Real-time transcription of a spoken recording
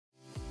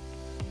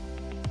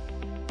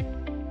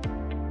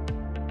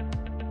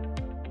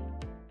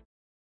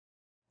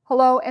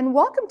Hello and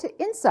welcome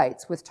to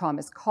Insights with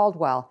Thomas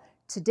Caldwell.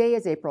 Today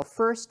is April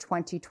 1st,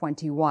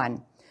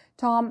 2021.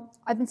 Tom,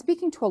 I've been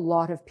speaking to a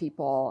lot of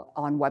people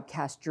on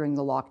webcast during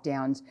the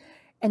lockdowns,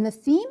 and the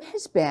theme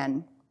has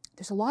been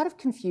there's a lot of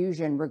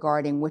confusion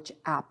regarding which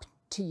app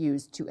to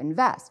use to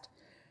invest.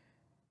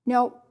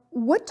 Now,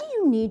 what do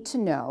you need to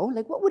know?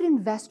 Like, what would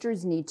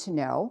investors need to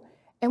know?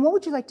 And what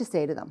would you like to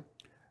say to them?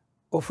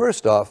 Well,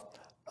 first off,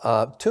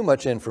 too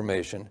much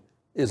information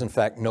is in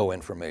fact no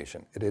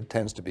information. It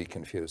tends to be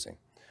confusing.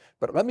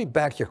 But let me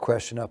back your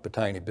question up a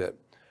tiny bit.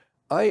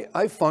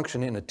 I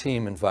function in a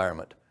team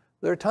environment.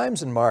 There are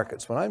times in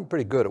markets when I'm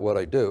pretty good at what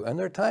I do, and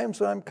there are times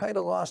when I'm kind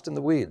of lost in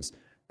the weeds.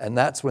 And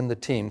that's when the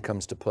team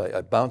comes to play.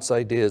 I bounce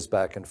ideas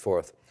back and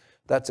forth.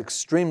 That's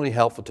extremely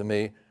helpful to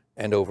me,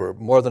 and over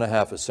more than a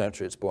half a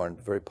century, it's borne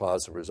very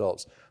positive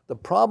results. The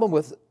problem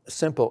with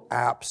simple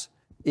apps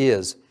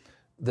is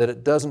that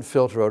it doesn't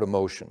filter out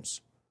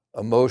emotions.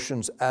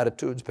 Emotions,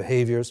 attitudes,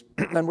 behaviors,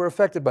 and we're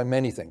affected by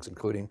many things,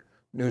 including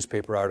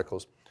newspaper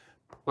articles.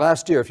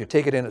 Last year, if you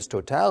take it in its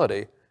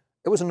totality,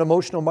 it was an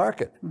emotional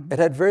market. It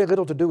had very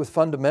little to do with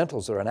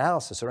fundamentals or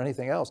analysis or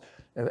anything else.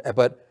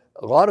 But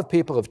a lot of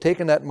people have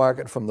taken that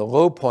market from the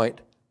low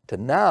point to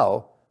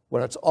now,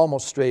 when it's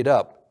almost straight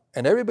up.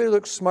 And everybody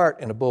looks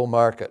smart in a bull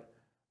market.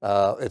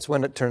 It's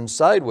when it turns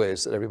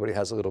sideways that everybody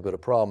has a little bit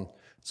of problem.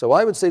 So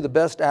I would say the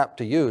best app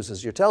to use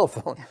is your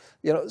telephone.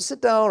 You know,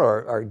 sit down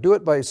or do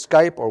it by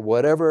Skype or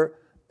whatever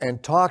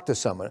and talk to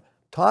someone.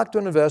 Talk to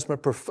an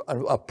investment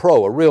a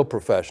pro, a real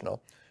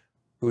professional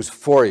who's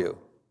for you.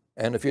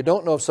 And if you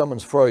don't know if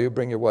someone's for you,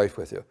 bring your wife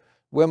with you.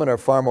 Women are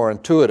far more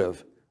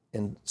intuitive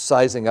in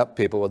sizing up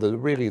people, whether they're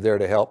really there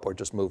to help or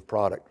just move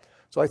product.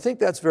 So I think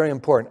that's very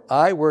important.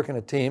 I work in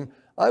a team.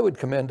 I would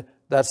commend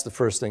that's the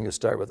first thing you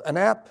start with. An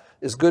app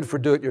is good for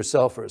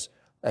do-it-yourselfers.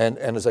 And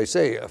as I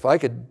say, if I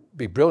could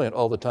be brilliant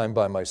all the time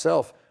by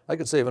myself, I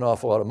could save an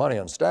awful lot of money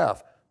on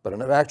staff. But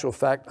in actual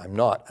fact, I'm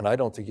not, and I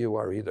don't think you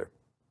are either.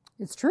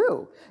 It's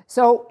true.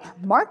 So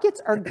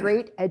markets are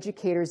great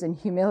educators in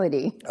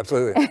humility.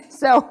 Absolutely.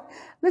 So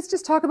let's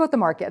just talk about the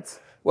markets.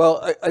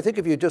 Well, I think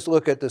if you just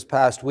look at this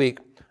past week,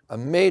 a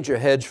major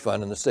hedge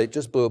fund in the state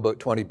just blew about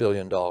 $20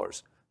 billion.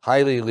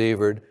 Highly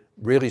levered,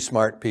 really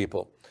smart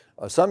people.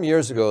 Some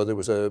years ago, there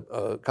was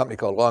a company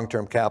called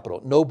Long-Term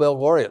Capital. Nobel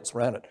laureates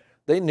ran it.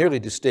 They nearly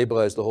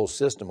destabilized the whole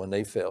system when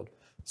they failed.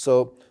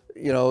 So,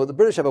 you know, the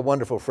British have a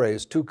wonderful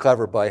phrase, too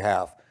clever by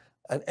half.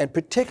 And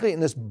particularly in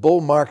this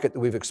bull market that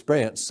we've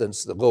experienced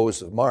since the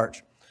lows of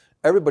March,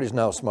 everybody's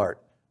now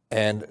smart.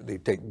 And they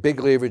take big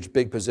leverage,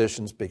 big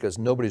positions, because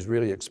nobody's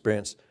really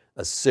experienced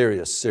a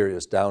serious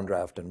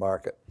downdraft in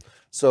market.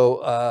 So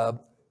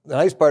the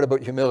nice part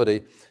about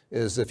humility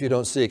is if you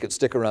don't seek it,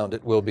 stick around,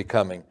 it will be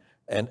coming.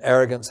 And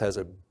arrogance has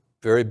a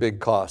very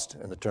big cost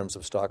in the terms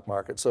of stock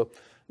market. So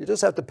you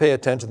just have to pay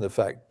attention to the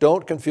fact.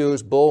 Don't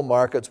confuse bull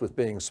markets with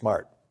being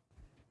smart.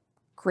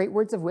 Great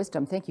words of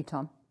wisdom. Thank you,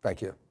 Tom.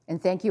 Thank you.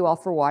 And thank you all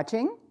for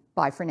watching.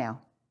 Bye for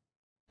now.